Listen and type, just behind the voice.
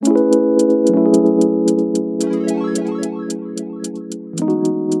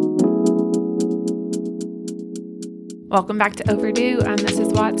Welcome back to Overdue. I'm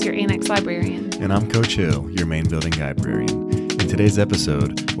Mrs. Watts, your Annex librarian. And I'm Coach Hill, your main building librarian. In today's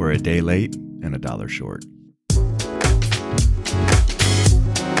episode, we're a day late and $1 short.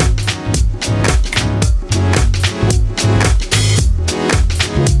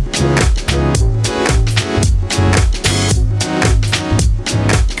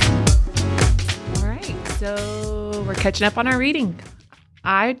 All right, so we're catching up on our reading.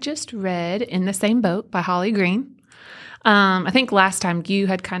 I just read In the Same Boat by Holly Green. I think last time you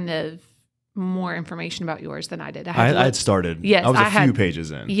had kind of more information about yours than I did. I had started. Yes, I was a few pages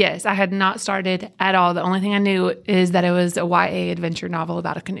in. Yes, I had not started at all. The only thing I knew is that it was a YA adventure novel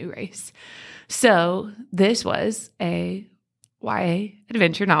about a canoe race. So this was a YA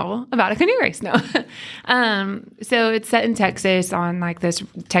adventure novel about a canoe race. No. So it's set in Texas on like this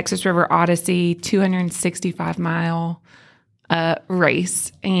Texas River Odyssey, 265-mile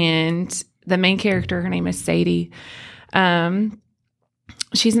race. And the main character, her name is Sadie.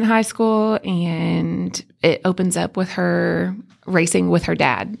 She's in high school, and it opens up with her racing with her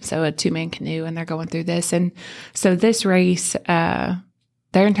dad. So a two-man canoe, and they're going through this. And so this race,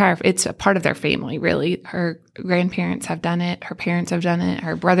 it's a part of their family, really. Her grandparents have done it. Her parents have done it.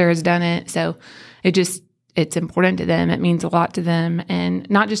 Her brother has done it. So it's important to them. It means a lot to them. And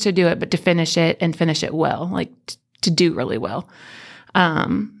not just to do it, but to finish it and finish it well, like to do really well.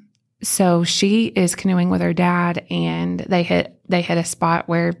 So she is canoeing with her dad, and they hit a spot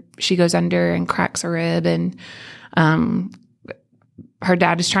where she goes under and cracks a rib, and her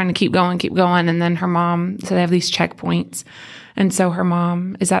dad is trying to keep going, and then her mom, so they have these checkpoints, and so her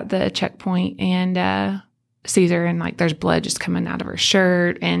mom is at the checkpoint and sees her, and like there's blood just coming out of her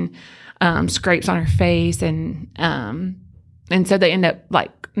shirt and scrapes on her face, and so they end up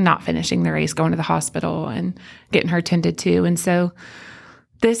like not finishing the race, going to the hospital and getting her tended to, and so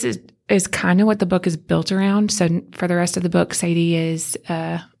this is kind of what the book is built around. So for the rest of the book, Sadie is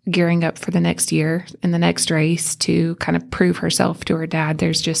gearing up for the next year and the next race to kind of prove herself to her dad.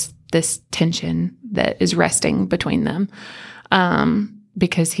 There's just this tension that is resting between them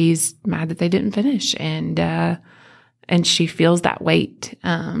because he's mad that they didn't finish, and she feels that weight.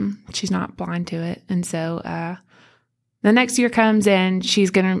 She's not blind to it. And so the next year comes, and she's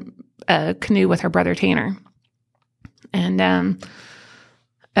going to canoe with her brother Tanner. And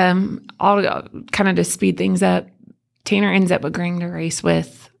all kind of to speed things up, Tanner ends up agreeing to race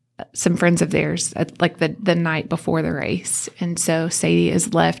with some friends of theirs at like the night before the race. And so Sadie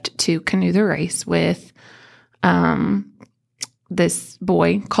is left to canoe the race with this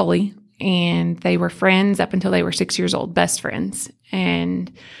boy, Cully, and they were friends up until they were 6 years old, best friends.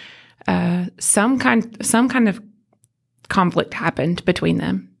 And some kind of conflict happened between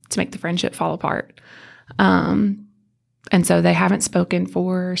them to make the friendship fall apart. And so they haven't spoken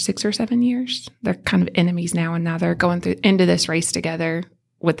for 6 or 7 years. They're kind of enemies now, and now they're going into this race together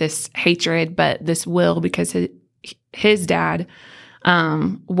with this hatred, but this will, because his dad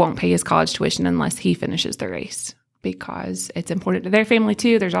won't pay his college tuition unless he finishes the race, because it's important to their family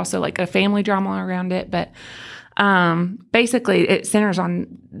too. There's also like a family drama around it, but basically it centers on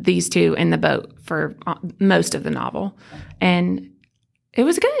these two in the boat for most of the novel, and it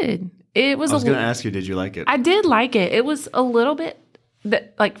was good. I was going to ask you, did you like it? I did like it. It was a little bit,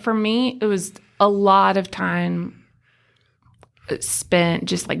 like for me, it was a lot of time spent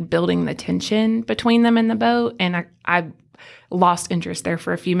just like building the tension between them in the boat. And I lost interest there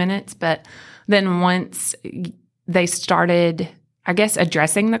for a few minutes. But then once they started, I guess,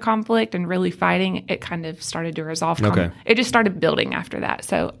 addressing the conflict and really fighting, it kind of started to resolve. Okay. It just started building after that.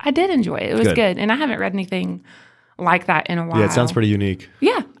 So I did enjoy it. It was good. And I haven't read anything like that in a while. Yeah, it sounds pretty unique.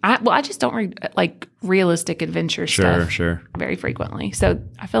 Yeah. I just don't read like realistic adventure stuff very frequently. So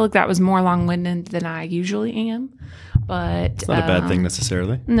I feel like that was more long-winded than I usually am. But it's not a bad thing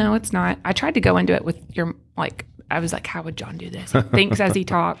necessarily. No, it's not. I tried to go into it with I was like, how would John do this? He thinks as he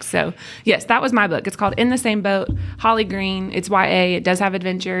talks. So yes, that was my book. It's called In the Same Boat, Holly Green. It's YA. It does have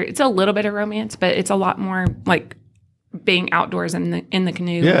adventure. It's a little bit of romance, but it's a lot more like being outdoors in the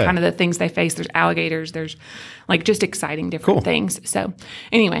canoe, kind of the things they face. There's alligators. There's like just exciting different things. So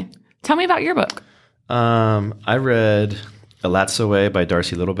anyway, tell me about your book. I read A Lat's Away by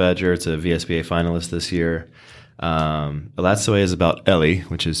Darcy Little Badger. It's a VSBA finalist this year. A Lat's Away is about Ellie,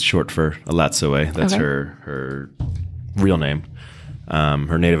 which is short for A Lat's Away. That's her real name,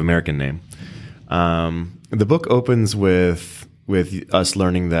 her Native American name. The book opens with us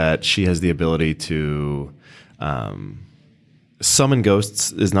learning that she has the ability to summon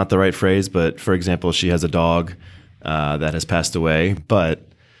ghosts is not the right phrase, but for example, she has a dog that has passed away, but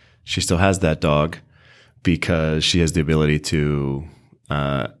she still has that dog because she has the ability to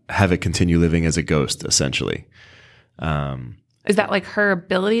have it continue living as a ghost, essentially. Is that like her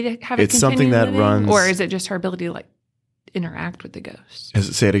ability to have it It's something continue that living? runs- Or is it just her ability to like interact with the ghost?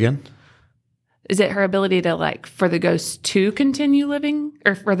 Say it again? Is it her ability to like for the ghost to continue living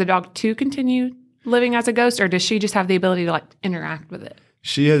or for the dog to continue living as a ghost? Or does she just have the ability to like interact with it?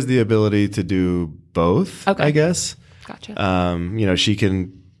 She has the ability to do both, Okay. I guess. Gotcha.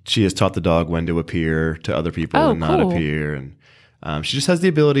 She has taught the dog when to appear to other people Oh, and not cool. appear. And she just has the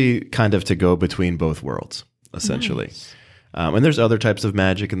ability kind of to go between both worlds, essentially. Nice. And there's other types of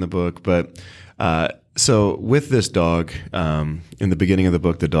magic in the book. But so with this dog, in the beginning of the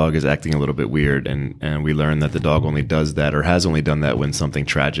book, the dog is acting a little bit weird. And we learn that the dog only does that or has only done that when something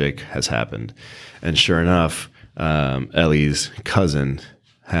tragic has happened. And sure enough, Ellie's cousin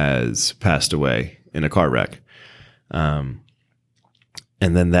has passed away in a car wreck. And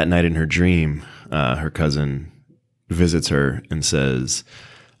then that night in her dream, her cousin visits her and says,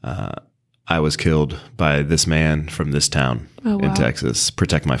 I was killed by this man from this town in Texas.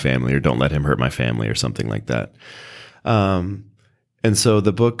 Protect my family, or don't let him hurt my family, or something like that. And so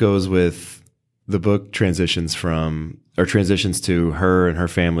the book transitions to her and her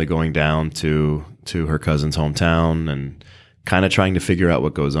family going down to her cousin's hometown and kind of trying to figure out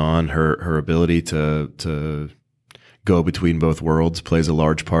what goes on. Her ability to go between both worlds plays a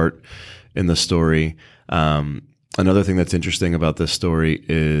large part in the story. Another thing that's interesting about this story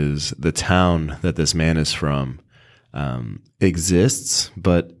is the town that this man is from exists,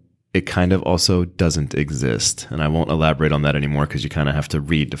 but it kind of also doesn't exist. And I won't elaborate on that anymore because you kind of have to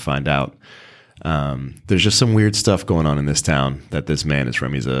read to find out. There's just some weird stuff going on in this town that this man is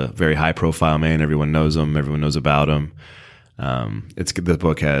from. He's a very high profile man. Everyone knows him. Everyone knows about him. The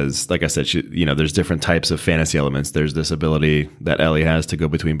book has, like I said, there's different types of fantasy elements. There's this ability that Ellie has to go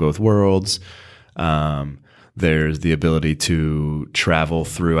between both worlds. There's the ability to travel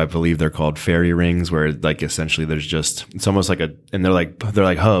through, I believe they're called fairy rings, where like essentially it's almost like and they're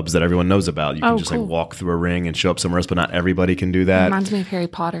like hubs that everyone knows about. You can just cool. like walk through a ring and show up somewhere else, but not everybody can do that. Reminds me of Harry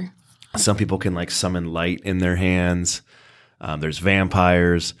Potter. Some people can like summon light in their hands. There's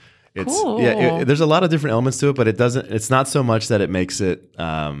vampires. Cool. There's a lot of different elements to it, but it's not so much that it makes it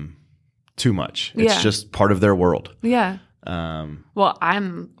too much. It's just part of their world. Yeah. Well,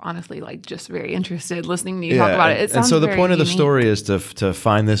 I'm honestly like just very interested listening to you talk about it. It sounds and so the very point of the unique. story is to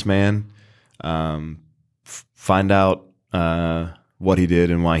find this man, find out what he did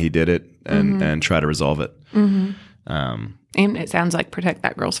and why he did it, and try to resolve it. And it sounds like protect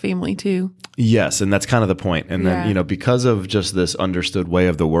that girl's family too. Yes, and that's kind of the point. And then, because of just this understood way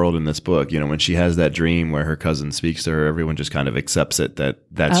of the world in this book, when she has that dream where her cousin speaks to her, everyone just kind of accepts it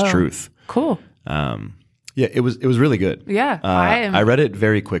that's truth. Cool. It was really good. Yeah. I read it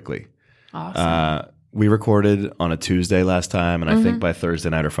very quickly. Awesome. We recorded on a Tuesday last time, and I think by Thursday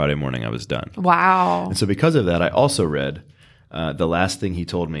night or Friday morning I was done. Wow. And so because of that, I also read The Last Thing He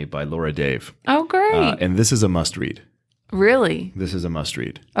Told Me by Laura Dave. Oh, great. And this is a must-read. Really? This is a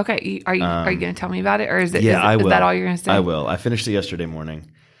must-read. Okay. Are you going to tell me about it? Or is it? I will. Is that all you're going to say? I will. I finished it yesterday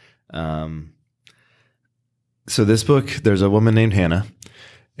morning. So this book, there's a woman named Hannah,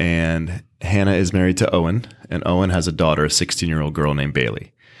 and Hannah is married to Owen, and Owen has a daughter, a 16-year-old girl named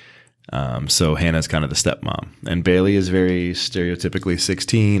Bailey. So Hannah's kind of the stepmom, and Bailey is very stereotypically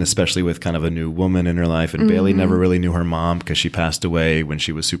 16, especially with kind of a new woman in her life. And Bailey never really knew her mom because she passed away when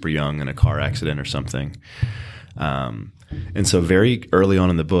she was super young in a car accident or something. And so very early on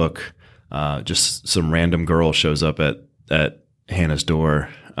in the book, just some random girl shows up at Hannah's door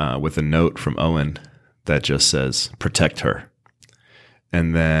with a note from Owen that just says, "Protect her."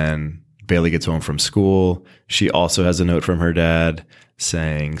 And then Bailey gets home from school. She also has a note from her dad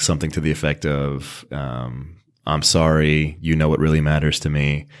saying something to the effect of, "I'm sorry, you know what really matters to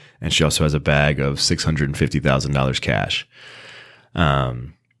me." And she also has a bag of $650,000 cash.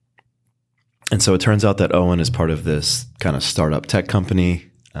 And so it turns out that Owen is part of this kind of startup tech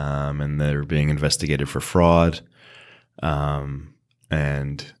company, and they're being investigated for fraud.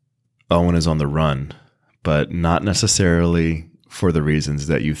 And Owen is on the run, but not necessarily for the reasons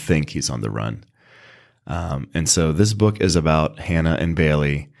that you think he's on the run. And so this book is about Hannah and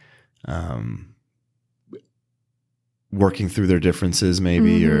Bailey working through their differences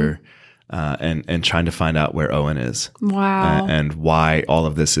maybe, or and trying to find out where Owen is. Wow. And why all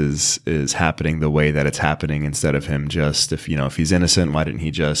of this is happening the way that it's happening, instead of him just, if he's innocent, why didn't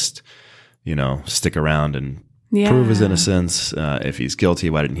he just, stick around and prove his innocence? If he's guilty,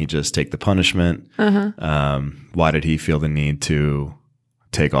 why didn't he just take the punishment? Why did he feel the need to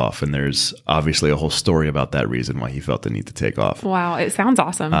take off? And there's obviously a whole story about that reason why he felt the need to take off. Wow. It sounds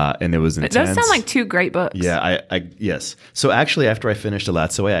awesome. And it was intense. It does sound like two great books. Yeah, yes. So actually, after I finished A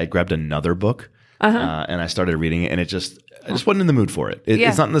Lat's Away, I grabbed another book and I started reading it, and I just wasn't in the mood for it.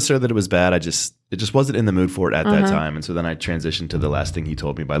 It's not necessarily that it was bad. It just wasn't in the mood for it at that time. And so then I transitioned to The Last Thing He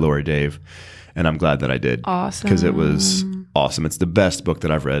Told Me by Lori Dave, and I'm glad that I did. Awesome. Because it was awesome. It's the best book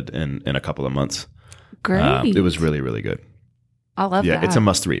that I've read in a couple of months. Great. It was really, really good. I love that. Yeah, it's a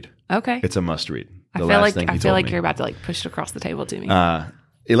must read. Okay. It's a must read. I feel like you're about to like push it across the table to me.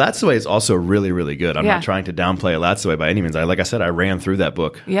 Elatsue is also really, really good. I'm not trying to downplay Elatsue by any means. Like I said, I ran through that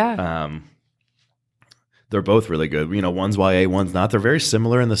book. Yeah. They're both really good. One's YA, one's not. They're very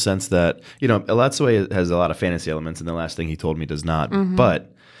similar in the sense that, Elatsue has a lot of fantasy elements, and The Last Thing He Told Me does not.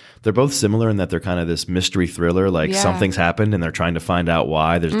 But they're both similar in that they're kind of this mystery thriller, like something's happened and they're trying to find out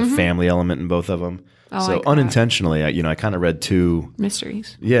why. There's the family element in both of them. So like unintentionally, I kind of read two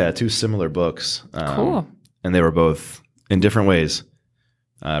mysteries. Yeah, two similar books. Cool. And they were both in different ways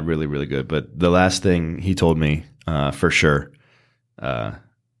really, really good. But The Last Thing He Told Me, for sure,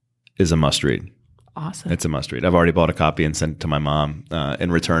 is a must read. Awesome. It's a must read. I've already bought a copy and sent it to my mom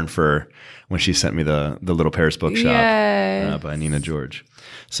in return for when she sent me the Little Paris Bookshop by Nina George.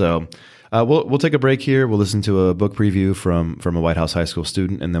 So we'll take a break here. We'll listen to a book preview from a White House High School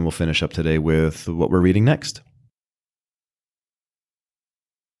student, and then we'll finish up today with what we're reading next.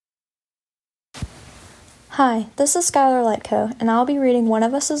 Hi, this is Skylar Lightco, and I'll be reading One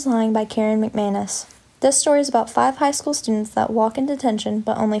of Us is Lying by Karen McManus. This story is about 5 high school students that walk in detention,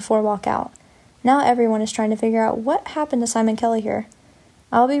 but only 4 walk out. Now everyone is trying to figure out what happened to Simon Kelly here.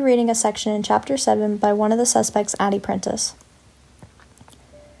 I'll be reading a section in Chapter 7 by one of the suspects, Addie Prentice.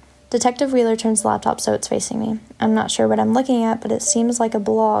 Detective Wheeler turns the laptop so it's facing me. I'm not sure what I'm looking at, but it seems like a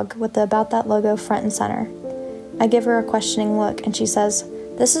blog with the About That logo front and center. I give her a questioning look, and she says,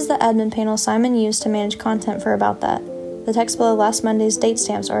 "This is the admin panel Simon used to manage content for About That. The text below last Monday's date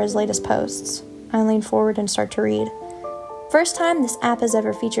stamps are his latest posts." I lean forward and start to read. First time this app has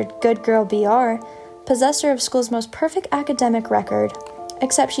ever featured Good Girl BR, possessor of school's most perfect academic record.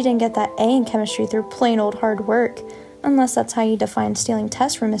 Except she didn't get that A in chemistry through plain old hard work, unless that's how you define stealing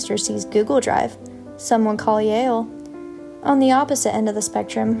tests from Mr. C's Google Drive. Someone call Yale. On the opposite end of the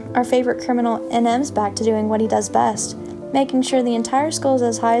spectrum, our favorite criminal NM's back to doing what he does best, making sure the entire school is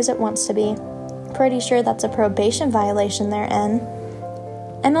as high as it wants to be. Pretty sure that's a probation violation there, N.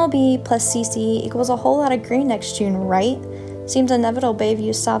 MLB plus CC equals a whole lot of green next June, right? Seems inevitable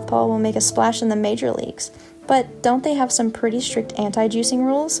Bayview Southpaw will make a splash in the major leagues. But don't they have some pretty strict anti-juicing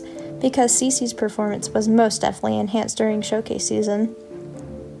rules? Because CC's performance was most definitely enhanced during showcase season.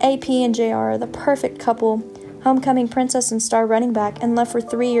 AP and JR are the perfect couple, homecoming princess and star running back, and left for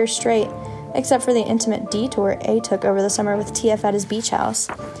 3 years straight, except for the intimate detour A took over the summer with TF at his beach house.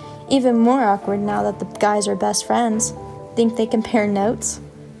 Even more awkward now that the guys are best friends. Think they compare notes?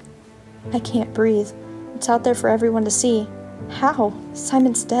 I can't breathe. It's out there for everyone to see. How?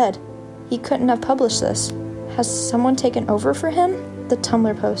 Simon's dead. He couldn't have published this. Has someone taken over for him? The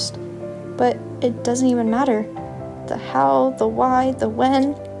Tumblr post. But it doesn't even matter. The how, the why, the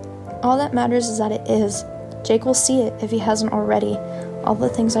when. All that matters is that it is. Jake will see it if he hasn't already. All the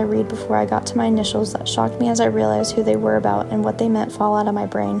things I read before I got to my initials that shocked me as I realized who they were about and what they meant fall out of my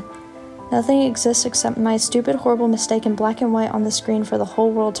brain. Nothing exists except my stupid, horrible mistake in black and white on the screen for the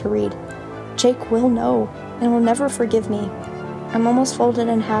whole world to read. Jake will know, and will never forgive me. I'm almost folded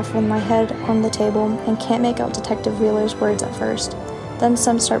in half with my head on the table and can't make out Detective Wheeler's words at first. Then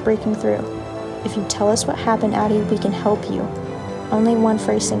some start breaking through. "If you tell us what happened, Addie, we can help you." Only one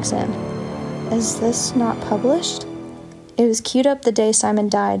phrase sinks in. "Is this not published?" It was queued up the day Simon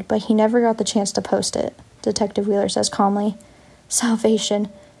died, but he never got the chance to post it, Detective Wheeler says calmly. Salvation.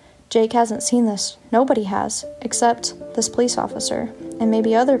 Jake hasn't seen this. Nobody has, except this police officer, and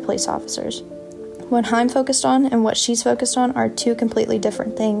maybe other police officers. What I'm focused on and what she's focused on are 2 completely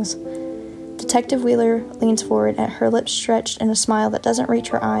different things. Detective Wheeler leans forward, and her lips stretched in a smile that doesn't reach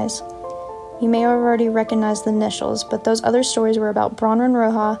her eyes. You may have already recognized the initials, but those other stories were about Bronwyn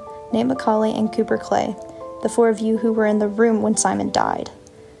Roja, Nate McCauley, and Cooper Clay, the 4 of you who were in the room when Simon died.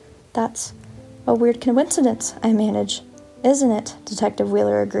 That's a weird coincidence, I manage. Isn't it? Detective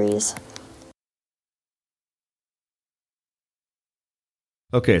Wheeler agrees.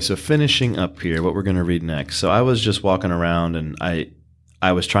 Okay, so finishing up here, what we're going to read next. So I was just walking around, and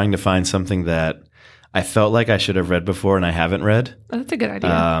I was trying to find something that I felt like I should have read before and I haven't read. Oh, that's a good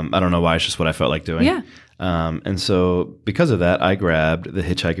idea. I don't know why. It's just what I felt like doing. Yeah. And so because of that, I grabbed The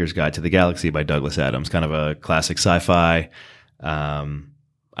Hitchhiker's Guide to the Galaxy by Douglas Adams, kind of a classic sci-fi.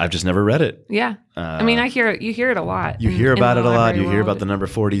 I've just never read it. Yeah. I mean, you hear it a lot. You hear about it a lot. You hear about the number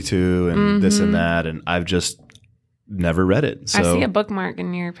 42 and this and that, and I've just never read it. So I see a bookmark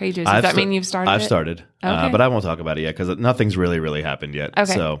in your pages. Does that mean you've started I've started. Okay. But I won't talk about it yet because nothing's really happened yet.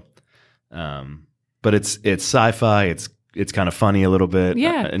 Okay. So but it's sci-fi. It's kind of funny a little bit,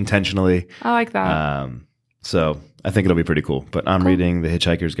 intentionally. I like that. So I think it'll be pretty cool. But I'm reading The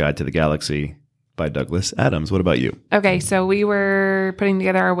Hitchhiker's Guide to the Galaxy by Douglas Adams. What about you? Okay, so we were putting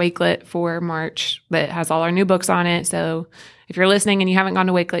together our Wakelet for March that has all our new books on it. So if you're listening and you haven't gone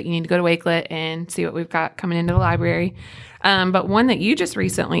to Wakelet, you need to go to Wakelet and see what we've got coming into the library. But one that you just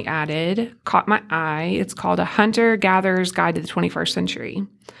recently added caught my eye. It's called A Hunter-Gatherer's Guide to the 21st Century.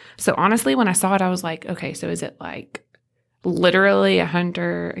 So honestly, when I saw it, I was like, okay, so is it like literally a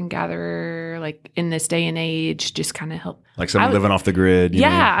hunter and gatherer, like in this day and age, just kind of help? Like someone living off the grid?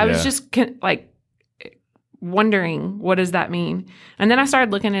 I was just like wondering, what does that mean? And then I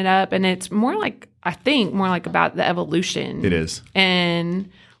started looking it up, and it's more like, I think, more like about the evolution. It is.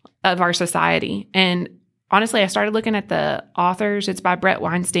 And of our society. And honestly, I started looking at the authors. It's by Brett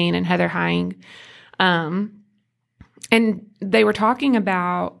Weinstein and Heather Heying. And they were talking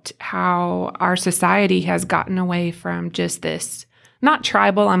about how our society has gotten away from just this, not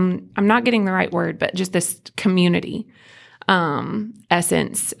tribal, I'm not getting the right word, but just this community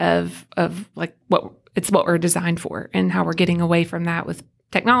essence of like what we're designed for, and how we're getting away from that with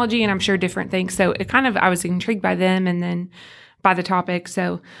technology and I'm sure different things. So it kind of, I was intrigued by them and then by the topic.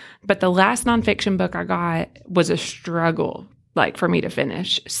 So, but the last nonfiction book I got was a struggle, like, for me to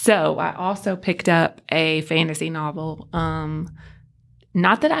finish. So I also picked up a fantasy novel.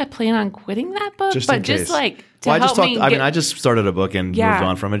 Not that I plan on quitting that book, but just like to help me. I just started a book and moved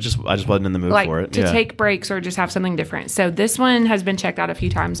on from it. I just wasn't in the mood for it. To take breaks or just have something different. So this one has been checked out a few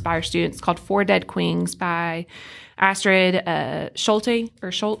times by our students. It's called Four Dead Queens by Astrid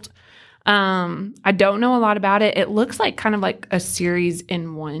Schulte. I don't know a lot about it. It looks like kind of like a series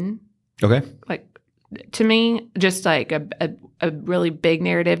in one. Okay. Like, to me, just like a really big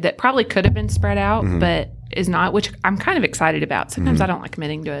narrative that probably could have been spread out, but is not, which I'm kind of excited about. Sometimes I don't like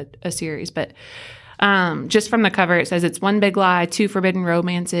committing to a series, but just from the cover, it says it's 1 Big Lie, 2 Forbidden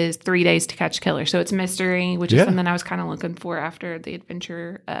Romances, 3 Days to Catch a Killer. So it's mystery, which is something I was kind of looking for after the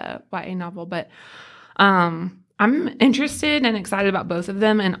adventure YA novel. But I'm interested and excited about both of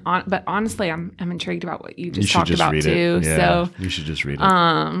them. But honestly, I'm intrigued about what you talked about too. Yeah, so you should just read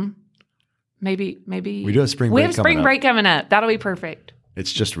it. Maybe we do have spring break. We have spring break coming up. That'll be perfect.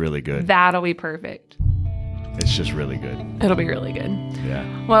 It's just really good. That'll be perfect. It's just really good. It'll be really good.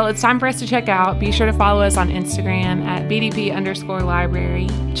 Yeah. Well, it's time for us to check out. Be sure to follow us on Instagram at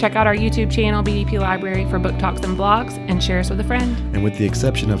BDP_library. Check out our YouTube channel, BDP Library, for book talks and vlogs, and share us with a friend. And with the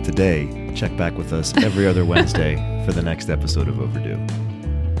exception of today, check back with us every other Wednesday for the next episode of Overdue.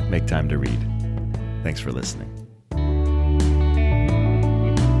 Make time to read. Thanks for listening.